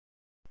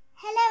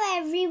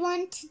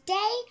everyone,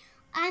 today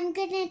I'm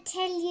going to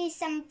tell you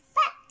some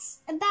facts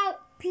about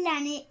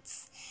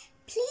planets.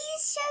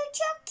 Please show it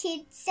to your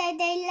kids so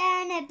they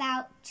learn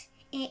about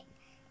it.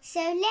 So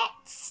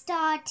let's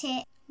start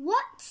it.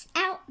 What's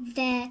out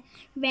there?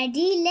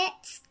 Ready?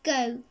 Let's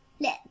go.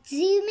 Let's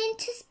zoom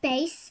into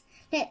space.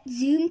 Let's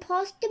zoom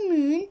past the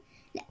moon.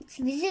 Let's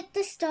visit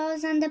the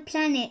stars and the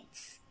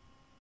planets.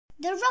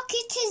 The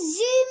rocket is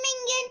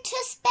zooming into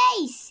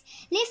space.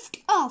 Lift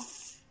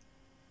off.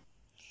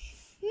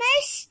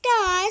 Most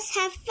stars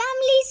have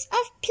families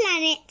of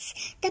planets.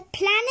 The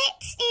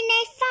planets in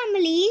a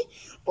family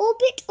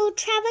orbit or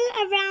travel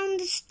around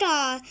the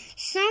star.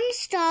 Some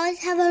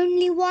stars have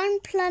only one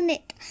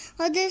planet,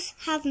 others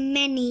have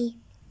many.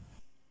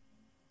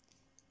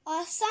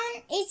 Our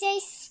sun is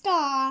a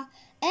star.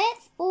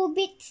 Earth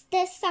orbits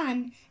the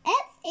sun.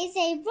 Earth is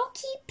a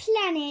rocky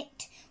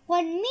planet.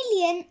 1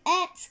 million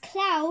Earth's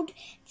cloud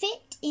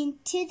fit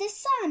into the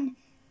sun.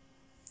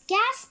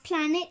 Gas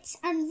planets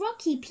and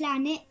rocky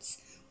planets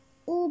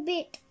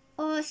orbit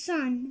our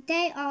sun.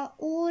 They are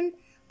all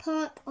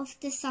part of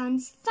the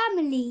sun's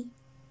family.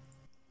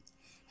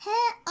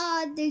 Here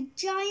are the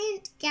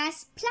giant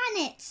gas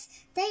planets.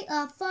 They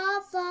are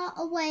far, far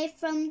away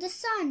from the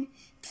sun.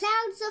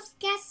 Clouds of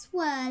gas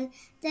whirl.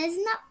 There's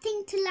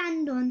nothing to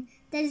land on.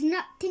 There's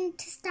nothing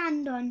to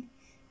stand on.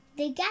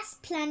 The gas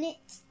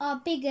planets are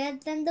bigger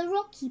than the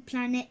rocky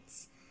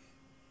planets.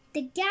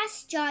 The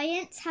gas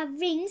giants have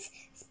rings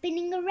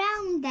spinning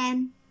around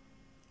them.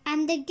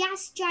 And the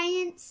gas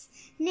giants'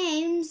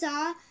 names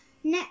are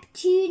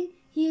Neptune,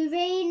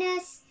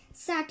 Uranus,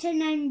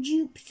 Saturn and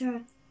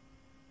Jupiter.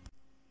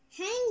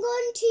 Hang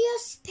on to your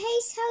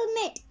space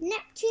helmet.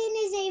 Neptune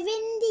is a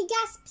windy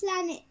gas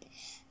planet.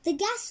 The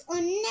gas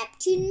on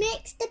Neptune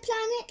makes the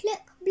planet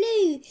look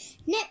blue.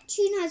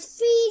 Neptune has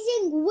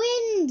freezing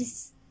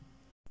winds.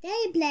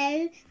 They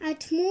blow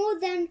at more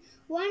than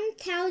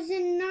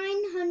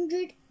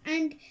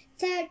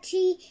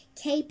 1,930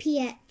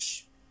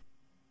 kph.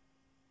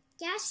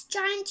 Gas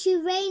giant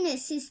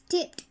Uranus is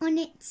tipped on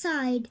its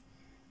side.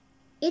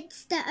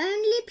 It's the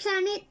only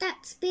planet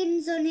that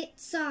spins on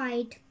its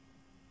side.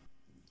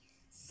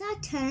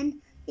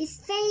 Saturn is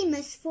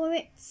famous for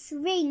its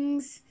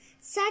rings.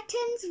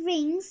 Saturn's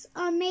rings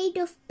are made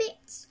of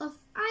bits of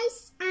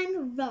ice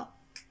and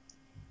rock.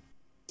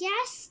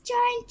 Gas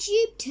giant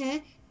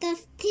Jupiter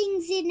does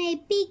things in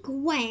a big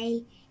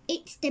way.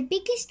 It's the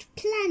biggest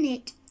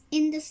planet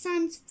in the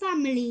sun's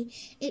family.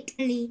 It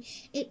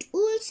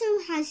also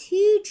has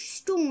huge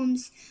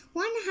storms.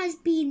 One has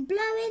been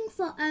blowing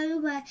for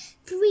over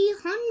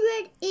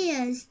 300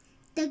 years.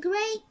 The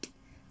Great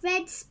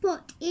Red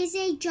Spot is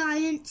a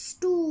giant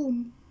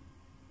storm.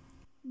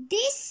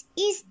 This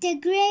is the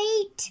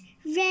Great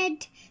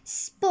Red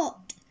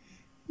Spot.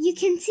 You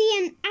can see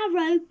an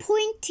arrow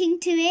pointing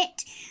to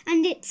it,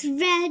 and it's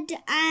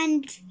red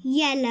and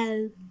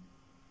yellow.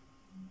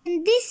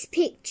 In this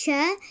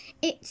picture,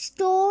 its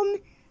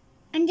storm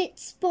and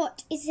its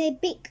spot is a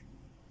big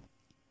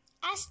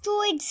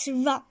asteroids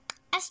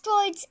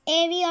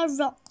area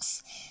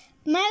rocks.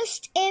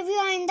 Most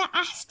area in the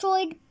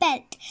asteroid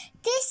belt.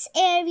 This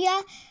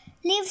area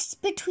lives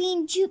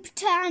between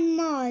Jupiter and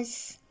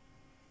Mars.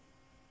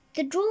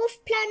 The dwarf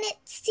planet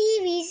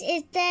Ceres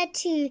is there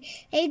too.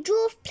 A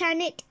dwarf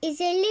planet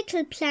is a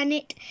little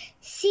planet.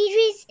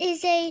 Ceres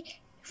is a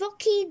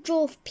rocky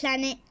dwarf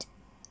planet.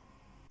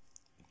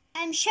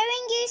 I'm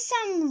showing you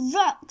some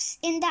rocks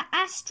in the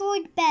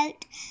asteroid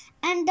belt,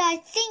 and I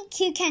think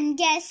you can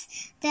guess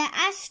the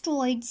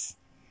asteroids.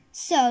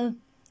 So,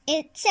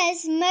 it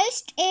says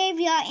most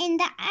area in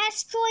the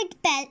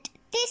asteroid belt.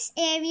 This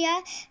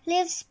area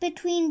lives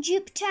between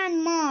Jupiter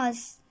and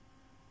Mars.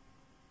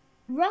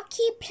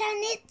 Rocky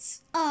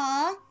planets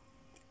are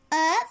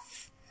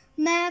Earth,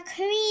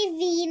 Mercury,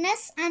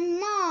 Venus and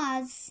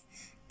Mars.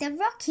 The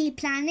rocky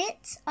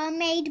planets are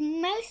made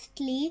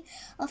mostly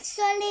of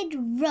solid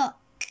rock.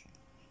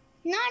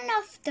 None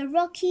of the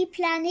rocky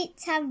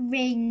planets have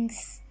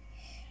rings.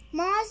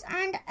 Mars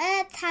and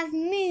Earth have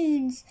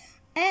moons.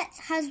 Earth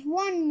has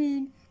 1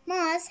 moon.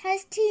 Mars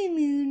has 2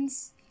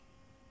 moons.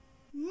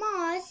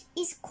 Mars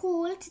is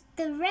called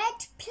the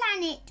red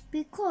planet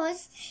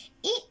because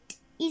it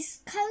is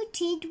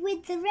coated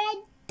with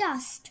red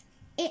dust.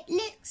 It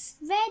looks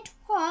red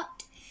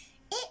hot.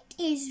 It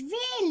is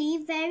really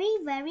very,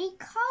 very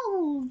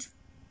cold.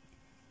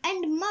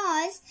 And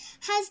Mars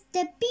has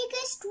the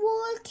biggest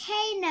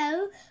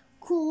volcano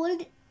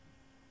called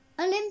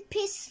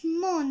Olympus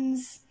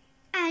Mons,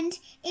 and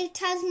it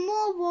has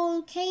more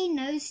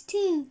volcanoes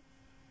too.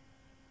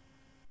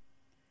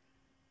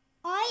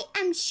 I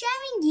am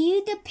showing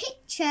you the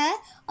picture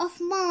of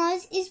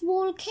Mars'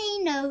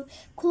 volcano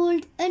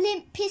called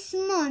Olympus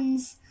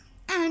Mons,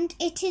 and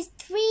it is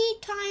 3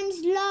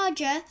 times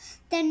larger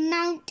than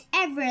Mount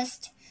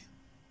Everest,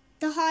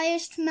 the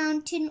highest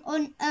mountain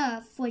on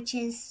Earth, which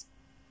is.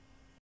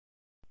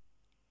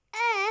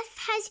 Earth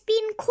has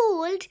been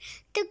called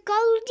the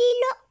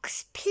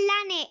Goldilocks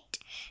planet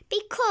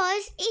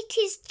because it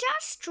is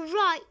just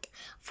right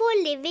for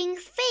living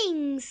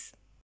things.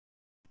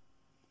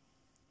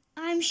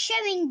 I'm I'm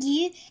showing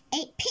you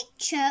a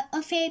picture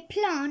of a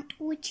plant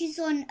which is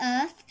on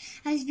Earth.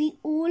 As we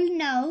all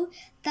know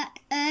that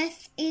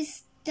Earth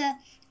is the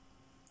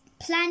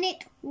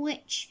planet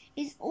which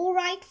is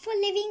alright for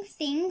living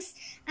things,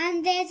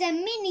 and there's a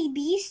mini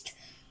beast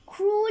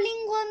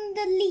crawling on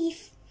the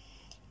leaf.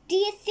 Do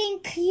you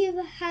think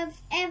you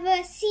have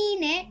ever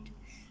seen it?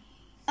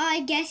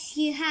 I guess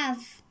you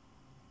have.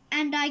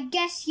 And I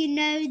guess you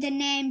know the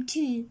name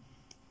too.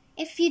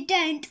 If you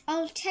don't,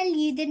 I'll tell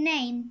you the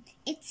name.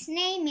 Its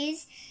name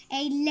is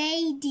a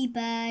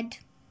ladybird.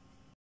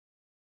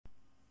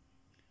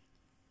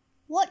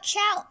 Watch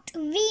out,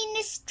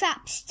 Venus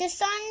traps the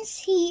sun's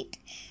heat.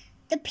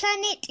 The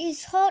planet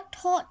is hot,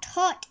 hot,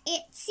 hot,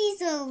 it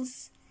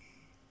sizzles.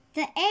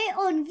 The air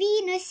on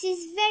Venus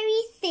is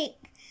very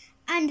thick,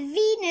 and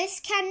Venus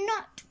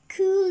cannot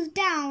cool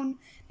down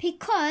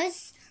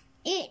because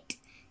it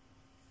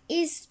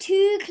is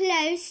too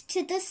close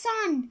to the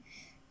sun.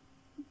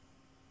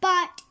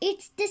 But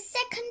it's the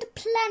second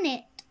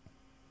planet.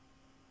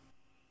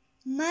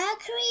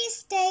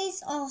 Mercury's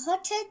days are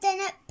hotter than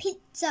a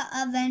pizza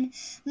oven.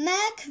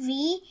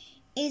 Mercury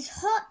is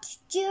hot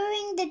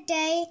during the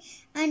day,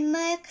 and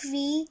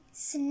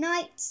Mercury's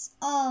nights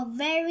are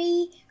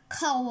very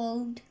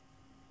cold.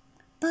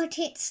 But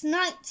its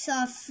nights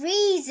are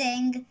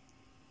freezing.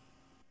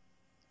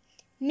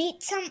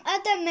 Meet some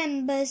other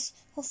members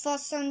of our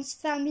sun's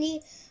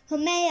family who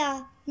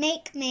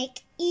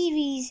make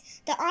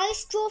Eris. The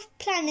ice-dwarf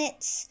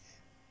planets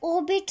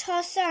orbit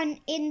our sun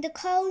in the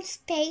cold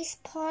space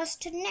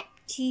past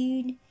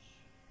Neptune.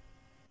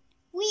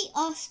 We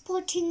are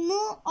spotting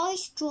more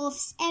ice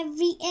dwarfs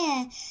every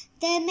year.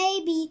 There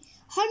may be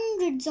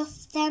hundreds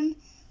of them.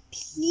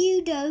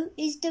 Pluto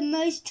is the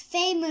most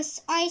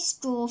famous ice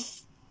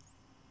dwarf.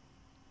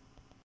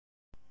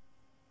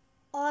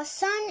 Our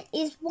sun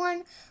is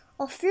one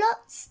of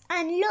lots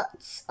and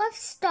lots of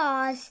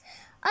stars.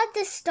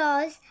 Other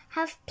stars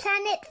have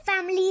planet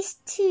families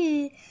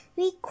too.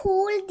 We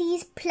call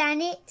these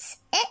planets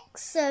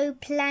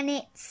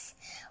exoplanets.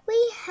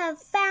 We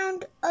have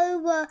found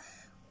over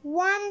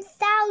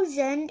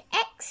 1,000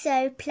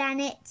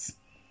 exoplanets.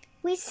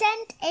 We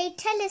sent a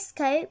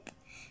telescope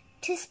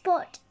to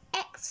spot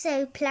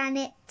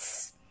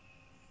exoplanets.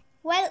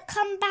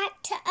 Welcome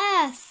back to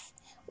Earth.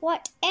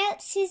 What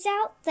else is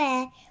out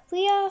there?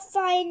 We are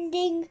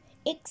finding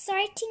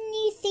exciting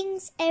new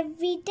things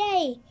every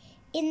day.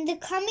 In the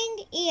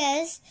coming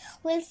years,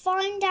 we'll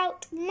find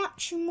out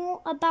much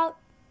more about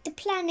the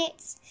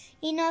planets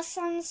in our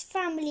sun's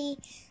family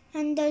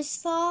and those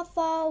far,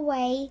 far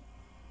away.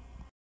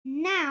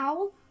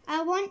 Now,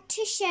 I want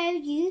to show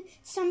you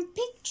some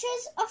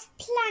pictures of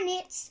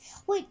planets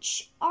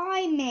which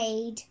I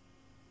made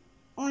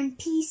on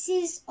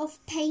pieces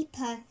of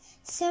paper.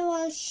 So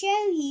I'll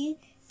show you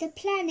the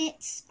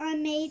planets I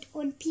made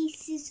on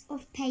pieces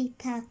of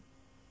paper.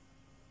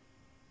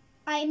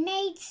 I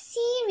made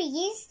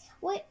Ceres,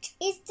 which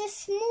is the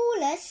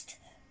smallest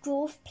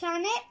dwarf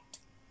planet.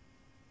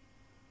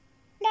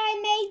 And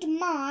I made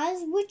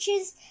Mars, which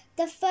is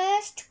the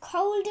first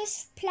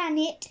coldest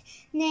planet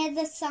near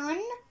the sun.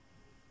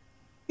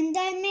 And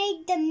I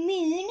made the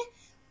Moon,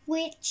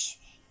 which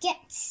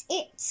gets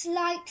its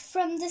light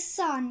from the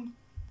sun.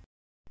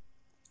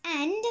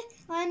 And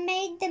I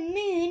made the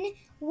Moon,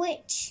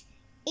 which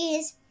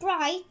is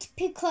bright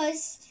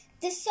because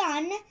the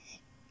sun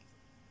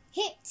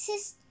hits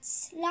its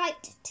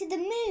light to the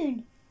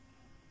moon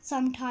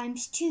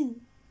sometimes too.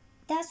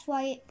 That's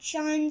why it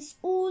shines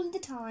all the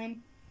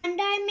time. And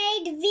I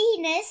made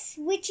Venus,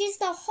 which is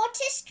the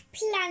hottest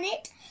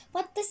planet,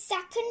 but the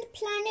second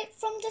planet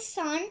from the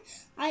sun.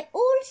 I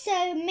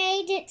also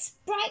made its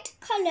bright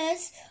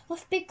colours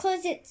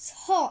because it's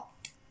hot.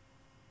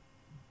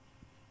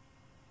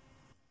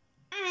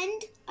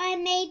 And I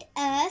made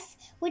Earth,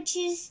 which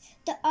is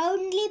the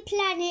only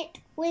planet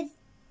with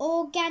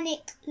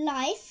organic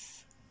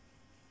life.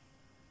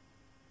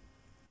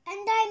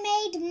 And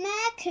I made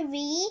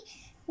Mercury,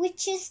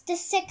 which is the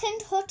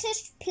second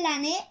hottest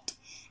planet,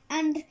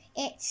 and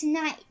its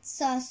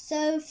nights are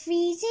so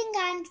freezing,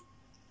 and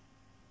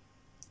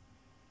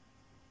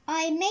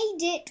I made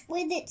it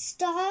with its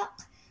dark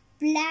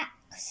black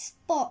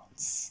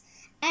spots.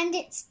 And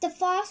it's the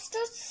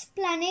fastest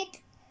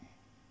planet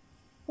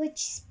which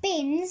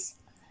spins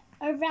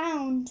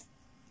around.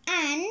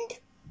 And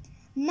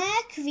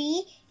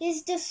Mercury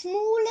is the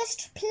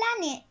smallest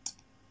planet.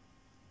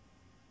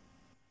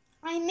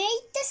 I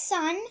made the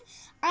sun.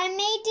 I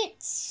made it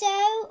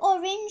so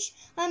orange.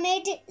 I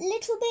made it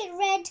little bit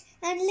red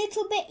and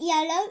little bit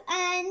yellow.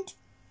 And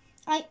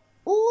I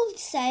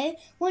also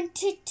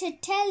wanted to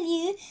tell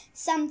you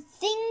some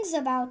things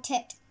about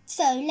it.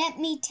 So let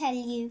me tell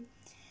you.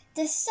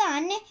 The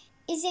sun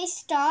is a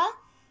star,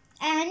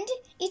 and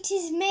it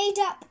is made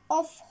up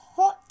of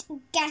hot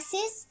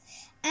gases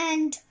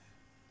and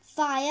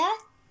fire.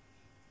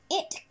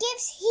 It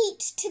gives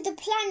heat to the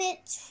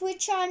planets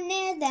which are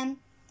near them.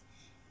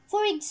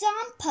 For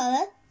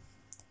example,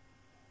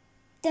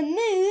 the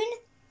Moon,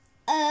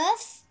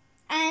 Earth,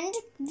 and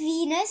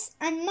Venus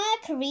and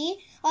Mercury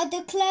are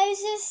the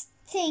closest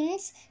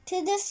things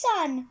to the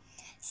sun.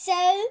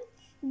 So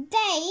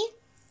they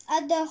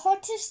are the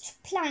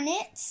hottest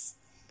planets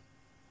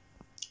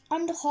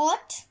and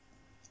hot.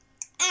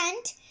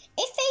 And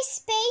if a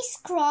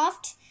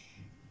spacecraft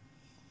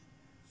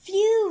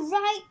flew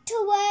right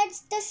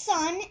towards the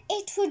sun,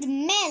 it would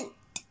melt.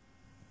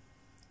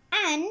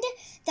 And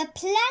the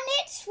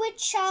planets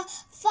which are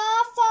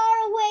far,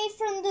 far away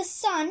from the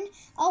sun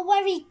are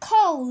very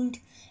cold,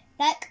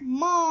 like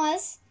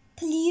Mars,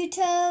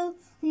 Pluto,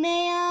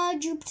 Maya,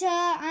 Jupiter,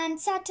 and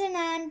Saturn,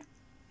 and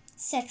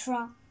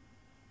etc.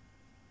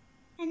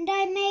 And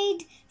I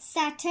made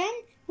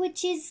Saturn,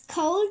 which is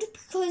cold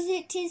because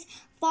it is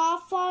far,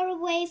 far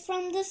away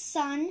from the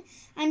sun.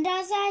 And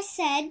as I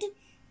said,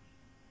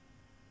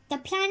 the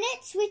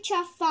planets which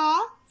are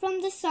far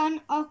from the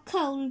sun are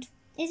cold,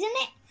 isn't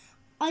it?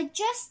 I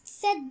just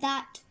said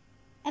that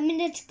a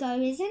minute ago,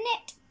 isn't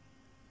it?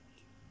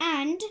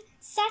 And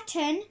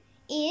Saturn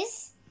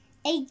is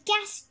a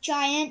gas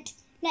giant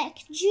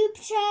like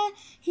Jupiter,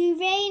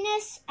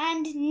 Uranus,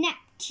 and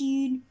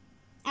Neptune,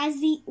 as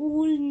we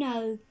all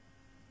know.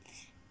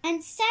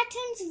 And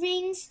Saturn's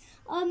rings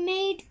are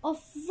made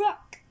of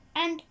rock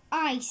and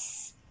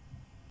ice.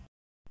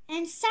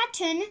 And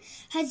Saturn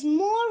has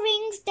more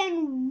rings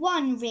than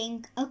one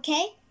ring,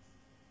 okay?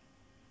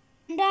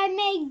 And I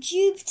made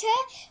Jupiter,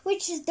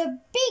 which is the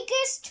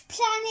biggest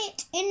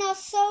planet in our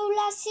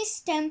solar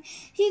system.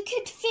 You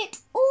could fit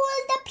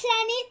all the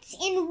planets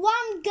in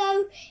one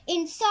go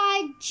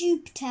inside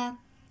Jupiter.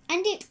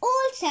 And it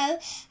also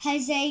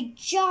has a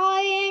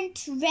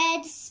giant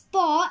red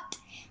spot,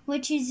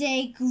 which is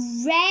a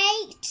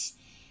great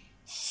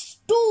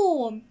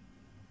storm.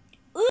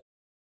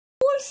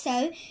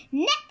 Also,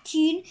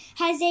 Neptune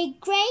has a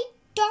great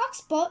dark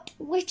spot,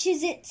 which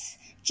is its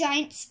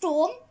giant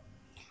storm.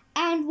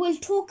 And we'll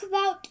talk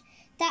about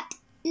that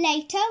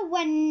later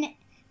when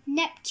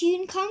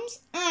Neptune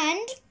comes.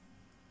 And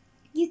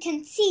you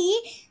can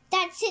see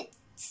that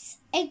it's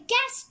a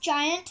gas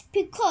giant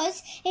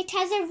because it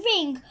has a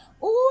ring.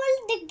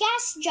 All the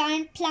gas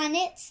giant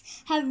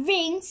planets have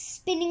rings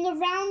spinning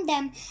around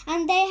them,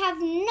 and they have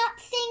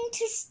nothing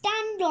to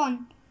stand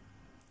on.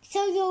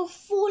 So you'll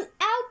fall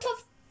out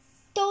of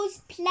those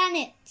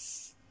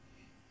planets.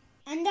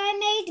 And I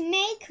made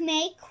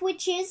Make,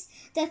 which is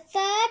the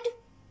third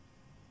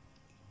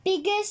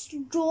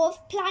biggest dwarf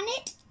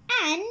planet,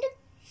 and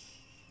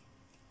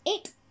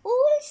it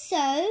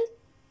also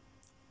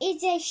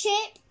is a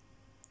shape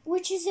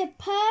which is a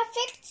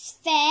perfect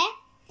sphere,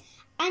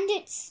 and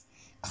its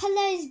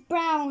colour is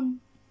brown.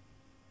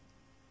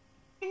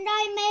 And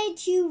I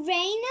made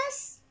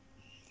Uranus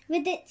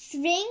with its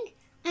ring,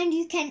 and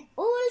you can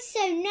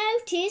also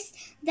notice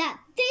that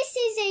this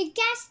is a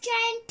gas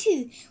giant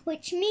too,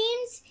 which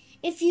means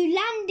if you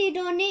landed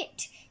on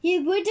it,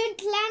 you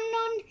wouldn't land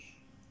on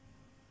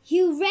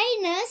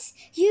Uranus,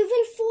 you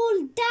will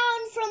fall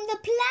down from the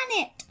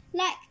planet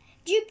like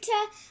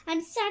Jupiter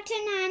and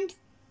Saturn and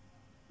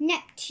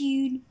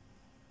Neptune.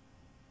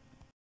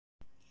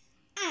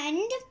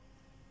 And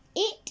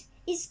it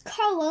is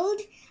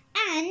cold,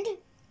 and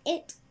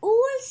it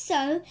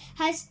also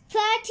has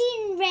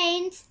 13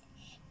 rains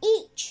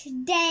each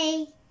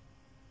day.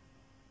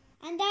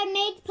 And I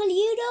made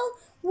Pluto,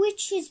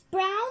 which is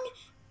brown,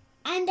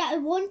 and I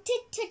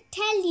wanted to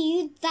tell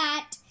you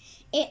that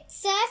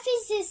its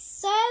surface is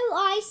so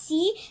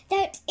icy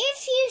that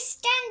if you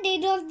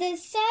standed on the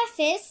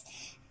surface,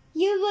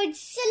 you would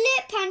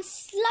slip and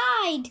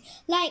slide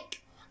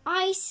like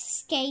ice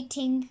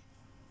skating.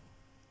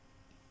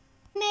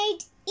 I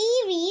made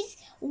Eris,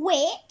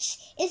 which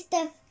is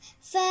the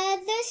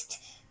furthest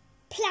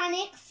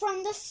planet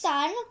from the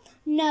sun,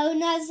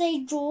 known as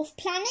a dwarf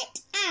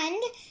planet,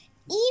 and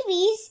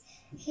Eris,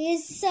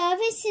 his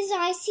surface is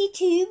icy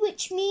too,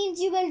 which means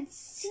you will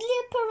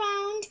slip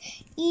around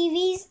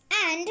Eris,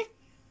 and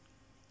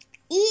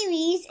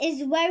Eris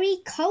is very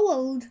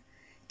cold.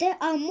 There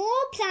are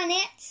more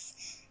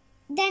planets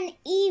than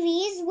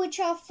Eris which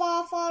are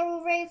far, far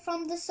away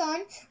from the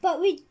sun,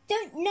 but we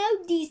don't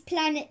know these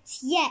planets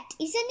yet,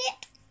 isn't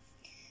it?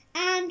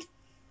 And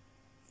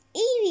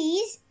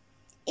Eris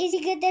is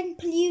bigger than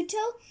Pluto,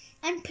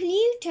 and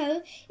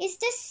Pluto is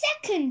the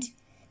second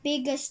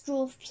biggest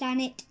dwarf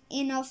planet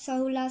in our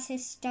solar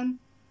system.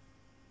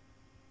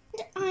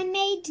 And I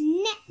made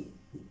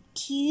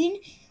Neptune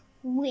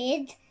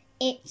with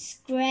its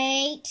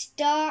great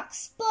dark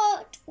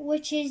spot,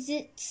 which is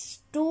its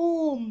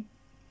storm.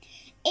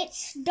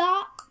 It's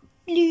dark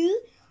blue.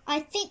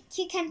 I think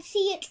you can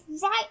see it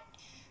right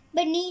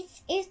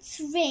beneath its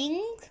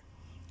ring.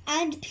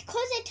 And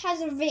because it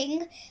has a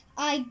ring,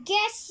 I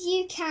guess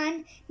you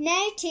can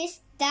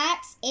notice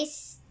that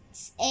it's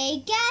a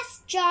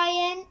gas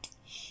giant,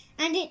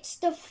 and it's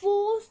the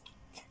fourth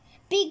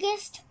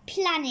biggest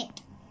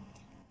planet.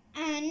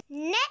 And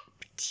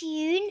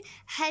Neptune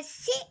has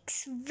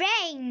 6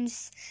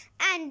 rings,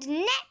 and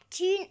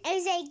Neptune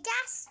is a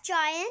gas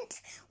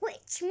giant,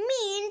 which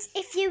means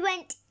if you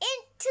went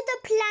into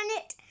the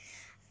planet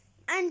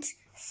and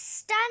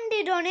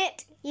standed on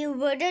it, you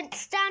wouldn't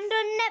stand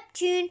on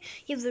Neptune,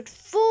 you would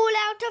fall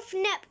out of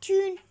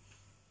Neptune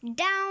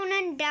down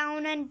and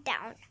down and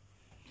down.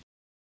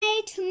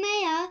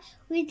 Haumea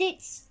with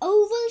its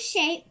oval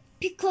shape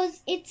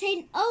because it's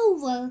an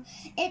oval.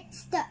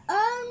 It's the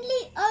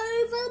only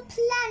oval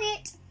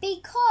planet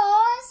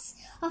because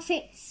of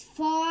its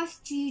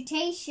fast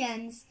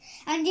rotations.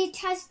 And it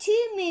has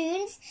 2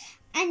 moons,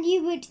 and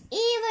you would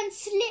even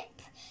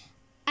slip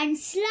and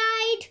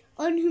slide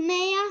on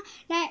Haumea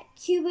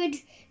like you would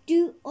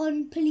do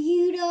on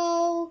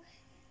Pluto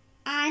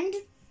and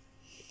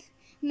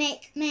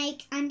Make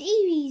and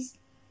Eris.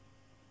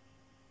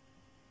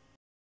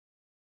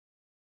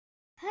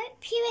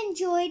 Hope you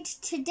enjoyed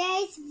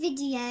today's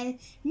video.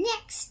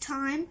 Next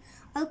time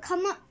I'll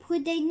come up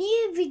with a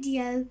new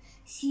video.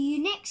 See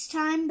you next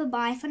time. Bye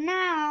bye for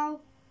now.